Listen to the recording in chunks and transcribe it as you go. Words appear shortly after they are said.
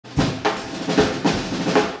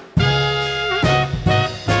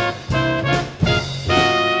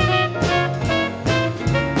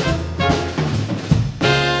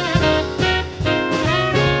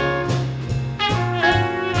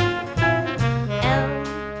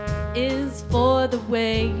for the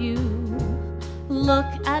way you look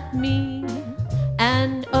at me,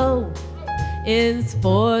 and O is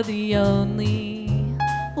for the only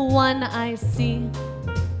one I see.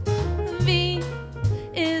 V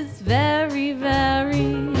is very,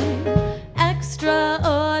 very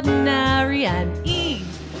extraordinary, and E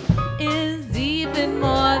is even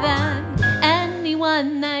more than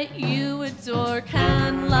anyone that you adore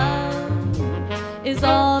can love. Is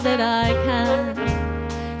all that I can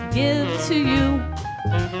give to you,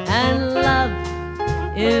 and love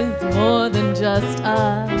is more than just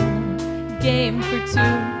a game for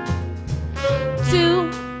two. Two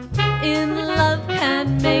in love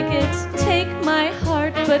can make it, take my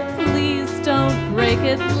heart, but please don't break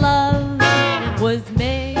it. Love was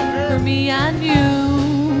made for me and you.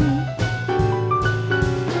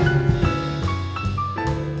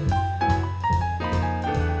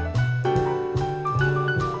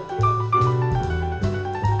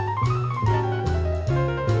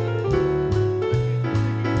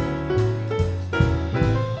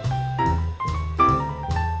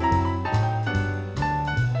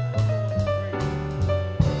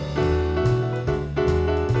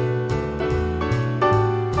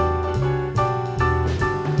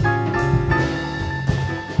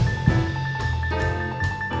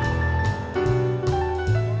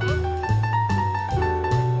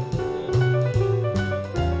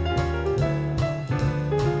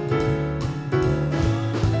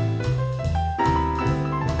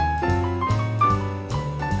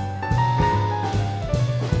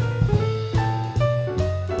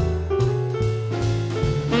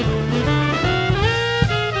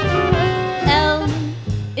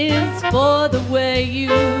 For the way you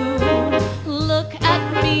look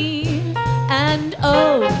at me, and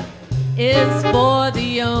O is for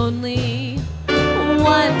the only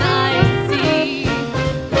one I see.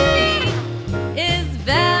 V is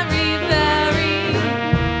very, very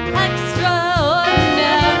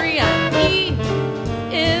extraordinary, and E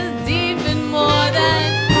is even more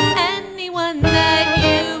than anyone that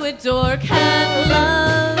you adore can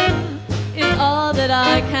love. Is all that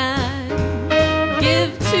I can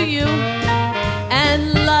give to you,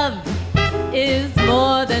 and love is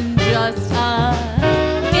more than just a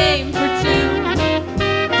game for